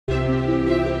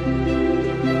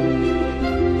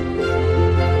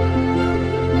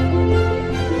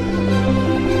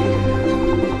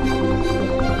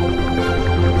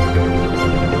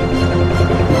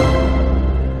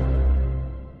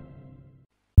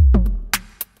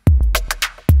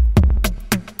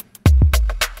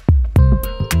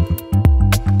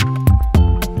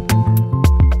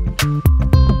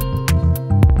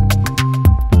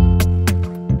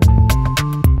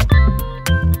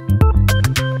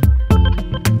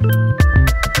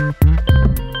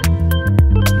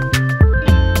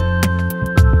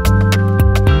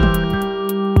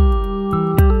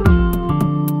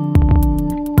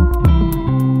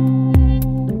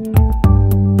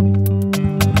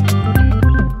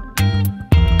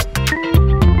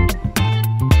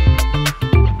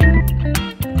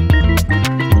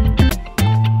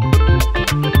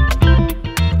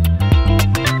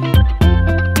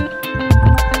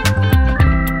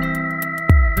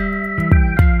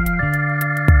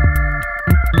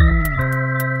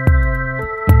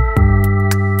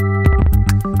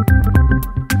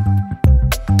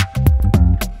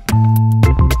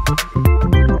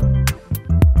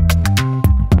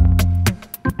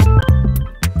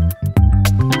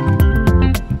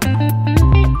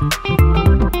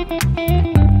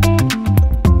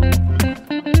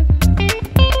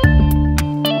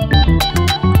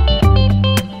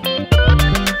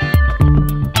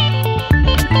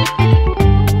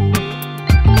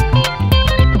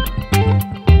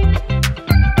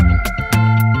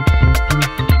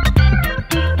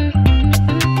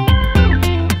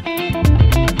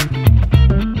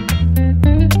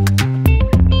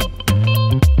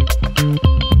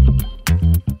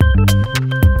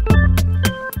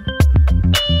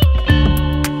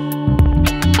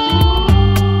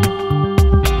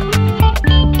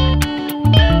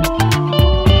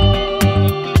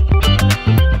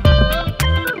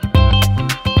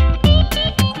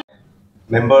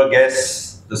member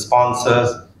guests, the sponsors,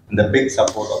 and the big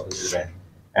support of this event.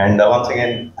 And once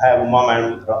again, I have Uma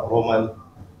and Romal,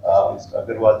 Mr.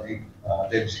 Agarwal,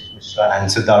 Debashis Mitra,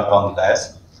 and Siddharth on the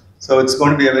dais. So it's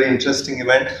going to be a very interesting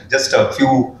event. Just a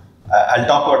few, I'll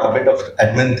talk about a bit of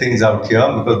admin things out here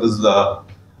because this is the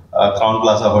Crown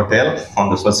Plaza Hotel on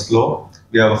the first floor.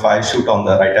 We have a fire shoot on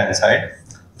the right-hand side.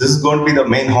 This is going to be the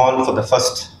main hall for the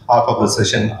first half of the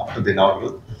session after the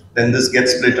inaugural. Then this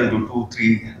gets split into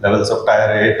 2-3 levels of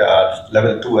tier 8,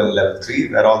 level 2 and level 3,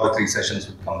 where all the 3 sessions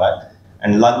will come back.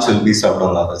 And lunch will be served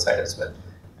on the other side as well.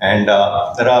 And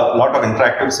there are a lot of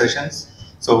interactive sessions.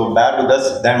 So bear with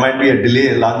us. There might be a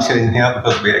delay lunch in here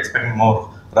because we're expecting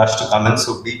more rush to come in.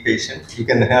 So be patient. You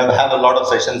can have a lot of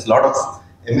sessions, a lot of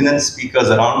eminent speakers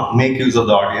around, make use of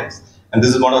the audience. And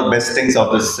this is one of the best things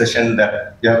of this session,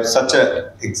 that you have such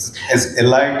a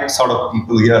elite sort of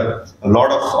people here, a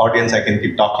lot of audience I can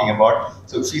keep talking about.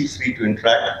 So feel free to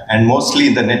interact, and mostly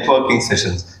in the networking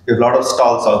sessions. We have a lot of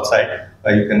stalls outside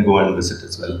where you can go and visit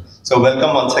as well. So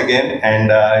welcome once again, and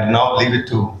I now leave it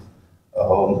to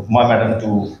my madam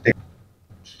to take.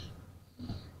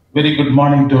 Very good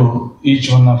morning to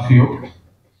each one of you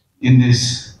in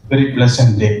this very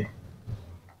pleasant day.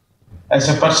 As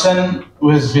a person who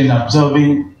has been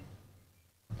observing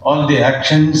all the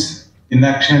actions,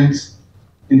 inactions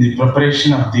in the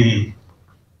preparation of the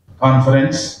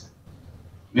conference,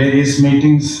 various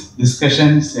meetings,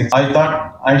 discussions, I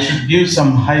thought I should give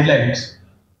some highlights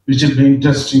which will be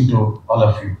interesting to all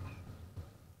of you.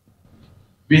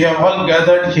 We have all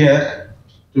gathered here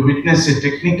to witness a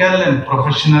technical and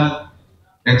professional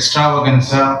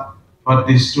extravaganza for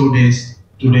these 2 days,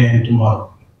 today and tomorrow.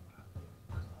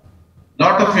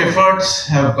 Lot of efforts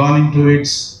have gone into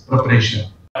its preparation.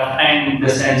 And in the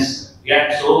sense, we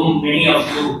had so many of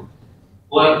you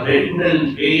who are very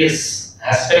in various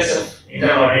aspects of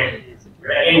internal audit.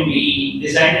 Again, we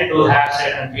decided to have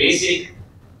certain basic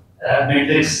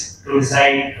metrics to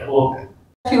decide about.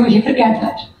 You here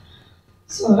gathered.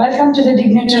 So welcome to the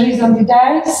dignitaries on the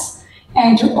dais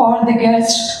and to all the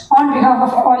guests. On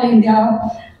behalf of all India,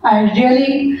 I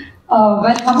really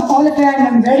welcome all of you, and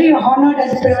I'm very honored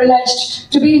and privileged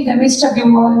to be in the midst of you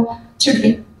all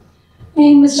today.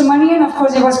 And Mr. Manian, of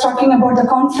course, he was talking about the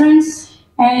conference,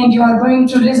 and you are going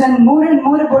to listen more and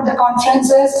more about the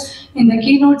conferences in the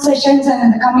keynote sessions and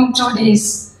in the coming 2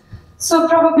 days. So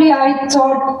probably I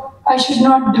thought I should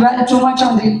not dwell too much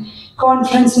on the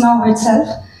conference now itself.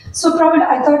 So probably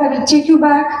I thought I will take you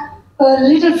back a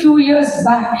little few years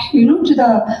back, to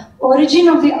the origin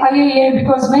of the IIA,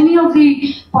 because many of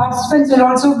the participants will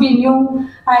also be new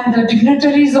and the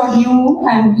dignitaries are new,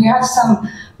 and we have some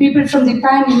people from the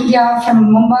pan-India, from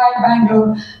Mumbai,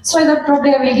 Bangalore. So I thought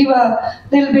probably I will give a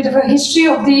little bit of a history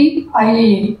of the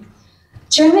IIA.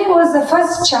 Chennai was the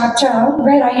first chapter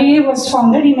where IIA was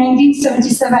founded in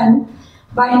 1977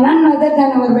 by none other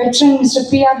than our veteran Mr.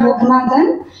 P.R.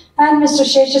 Loganathan and Mr.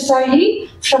 Sheshasai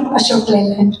from Ashok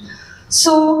Leyland.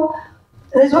 So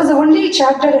this was the only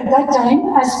chapter at that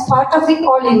time as part of the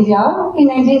All India in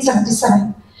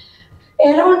 1977.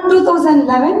 Around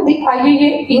 2011, the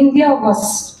IIA India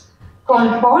was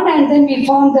called upon, and then we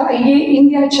formed the IIA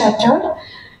India chapter.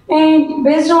 And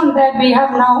based on that, we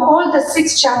have now all the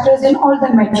 6 chapters in all the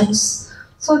metros.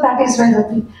 So that is where the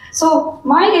thing. So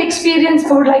my experience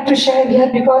I would like to share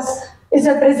here, because it's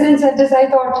a president's address. I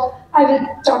thought I will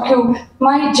talk you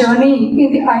my journey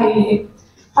in the IIA.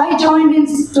 I joined in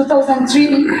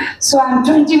 2003, so I'm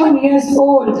 21 years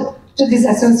old to this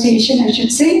association, I should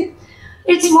say.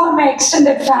 It's more my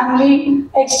extended family,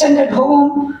 extended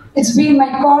home. It's been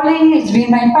my calling, it's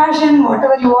been my passion,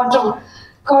 whatever you want to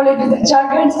call it with the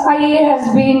jargons. IIA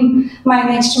has been my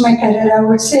next to my career, I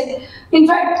would say. In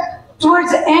fact,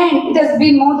 towards the end, it has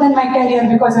been more than my career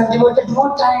because I've devoted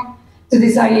more time to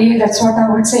this IIA, that's what I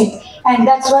would say. And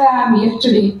that's why I am here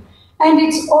today. And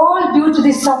it's all due to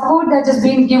the support that has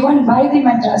been given by the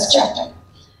Madras Chapter.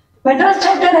 Madras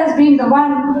Chapter has been the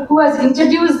one who has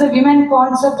introduced the women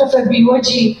concept of a BOG,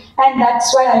 and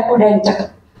that's why I could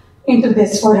enter into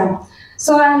this forum.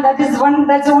 So, and that's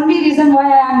the only reason why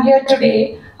I am here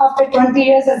today after 20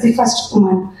 years as the first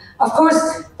woman. Of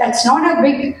course, that's not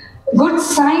a good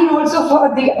sign also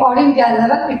for the All India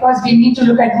level, because we need to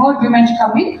look at more women to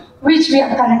come in, which we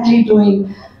are currently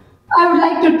doing. I would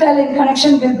like to tell in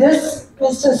connection with this,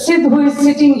 Mr. Sid, who is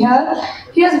sitting here,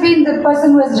 he has been the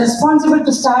person who is responsible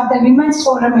to start the Women's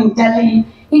Forum in Delhi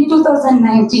in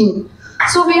 2019.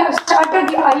 So we have started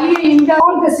the IIA India,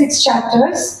 all the 6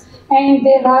 chapters, and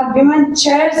there are women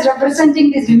chairs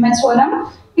representing this Women's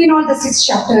Forum in all the 6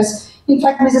 chapters. In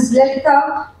fact, Mrs.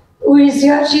 Lalita, who is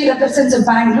here, she represents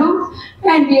Bangalore,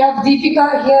 and we have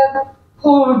Deepika here,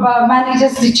 who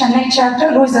manages the Chennai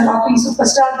chapter, who is a rocking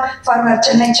superstar for our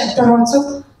Chennai chapter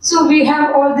also. So we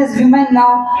have all these women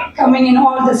now coming in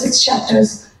all the 6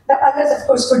 chapters. The others, of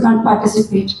course, could not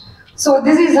participate. So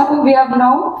this is how we have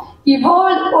now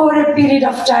evolved over a period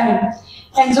of time.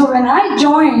 And so when I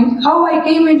joined, how I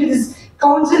came into this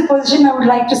council position, I would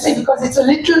like to say, because it's a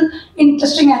little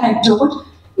interesting anecdote.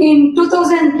 In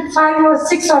 2005 or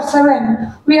 6 or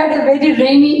 7, we had a very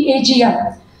rainy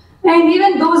AGM. And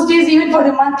even those days, even for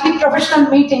the monthly professional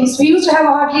meetings, we used to have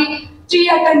hardly 3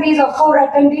 attendees or 4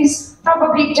 attendees,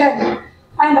 probably 10.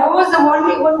 And I was the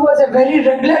only one who was a very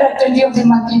regular attendee of the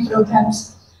monthly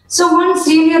programs. So one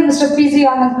senior, Mr. P.C.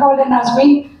 Anand, called and asked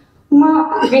me,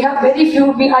 "Ma, we have very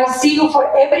few, I see you for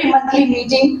every monthly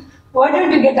meeting. Why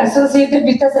don't you get associated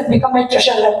with us and become a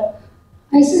treasurer?"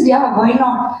 I said, "Yeah, why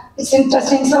not? It's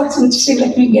interesting, so it's interesting,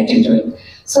 let me get into it."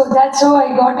 So that's how I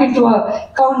got into a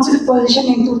council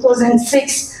position in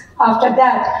 2006 after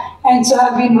that. And so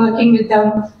I've been working with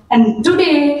them. And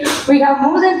today, we have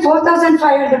more than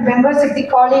 4,500 members at the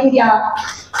All India.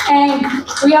 And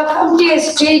we have come to a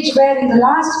stage where in the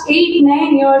last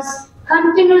 8-9 years,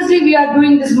 continuously we are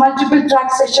doing this multiple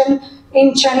track session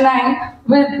in Chennai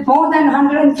with more than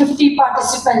 150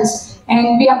 participants.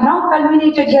 And we have now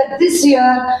culminated here this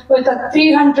year with a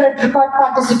 300 record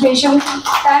participation,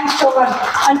 thanks to our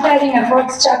untiring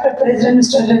efforts, Chapter President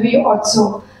Mr. Ravi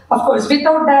also. Of course,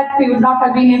 without that, we would not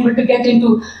have been able to get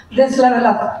into this level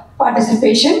of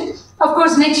participation. Of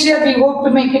course, next year we hope to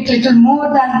make it little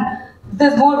more than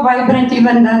this, more vibrant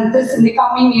even than this in the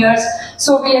coming years.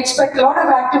 So we expect a lot of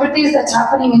activities that's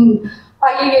happening in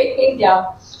IIA India.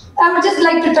 I would just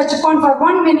like to touch upon for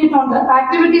 1 minute on the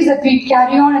activities that we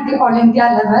carry on at the All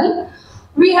India level.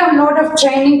 We have a lot of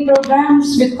training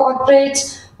programs with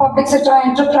corporates, public sector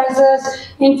enterprises.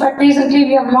 In fact, recently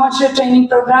we have launched a training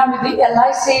program with the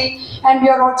LIC, and we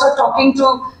are also talking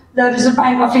to the Reserve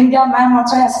Bank of India. Ma'am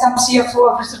also has come,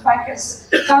 CFO of Reserve Bank has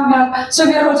come here. So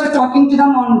we are also talking to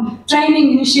them on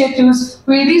training initiatives.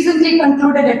 We recently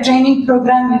concluded a training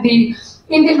program with the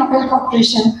Indian Oil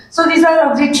Corporation. So these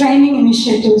are of the training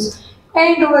initiatives.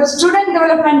 And our Student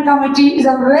Development Committee is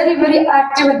a very, very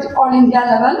active at the All India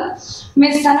level.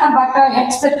 Ms. Sana Baka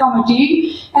heads the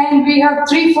committee, and we have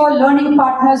 3-4 learning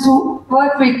partners who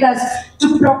work with us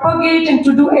to propagate and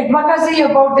to do advocacy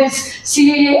about this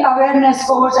CAA awareness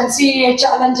course and CAA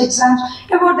challenge exams,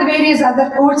 about the various other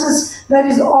courses that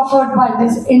is offered by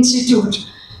this institute.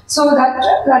 So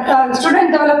that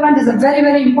student development is a very,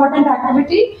 very important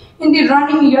activity in the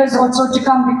running years also to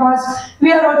come, because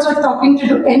we are also talking to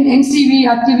do NCV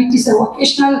activities, a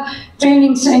vocational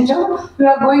training center. We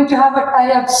are going to have a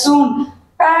tie-up soon,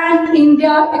 pan-India,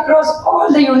 across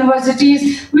all the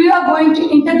universities. We are going to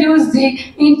introduce the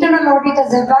internal audit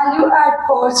as a value-add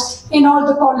course in all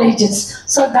the colleges.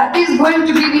 So that is going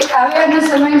to be the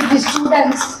awareness amongst the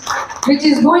students, which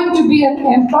is going to be an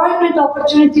employment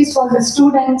opportunities for the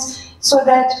students, so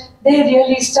that they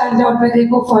really stand out when they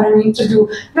go for an interview.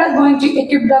 We are going to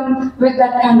equip them with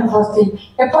that kind of a thing.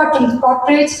 Apart from the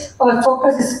corporates, our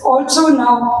focus is also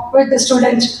now with the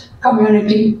student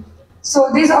community.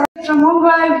 So these are from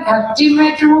Mumbai, we have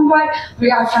teammates from Mumbai, we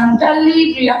are from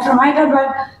Delhi, we are from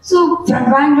Hyderabad. So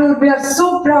from Bangalore, we are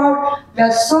so proud, we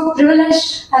are so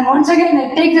privileged. And once again,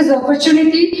 I take this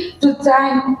opportunity to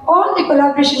thank all the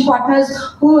collaboration partners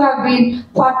who have been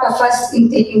part of us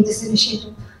in taking this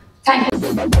initiative. Thank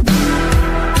you.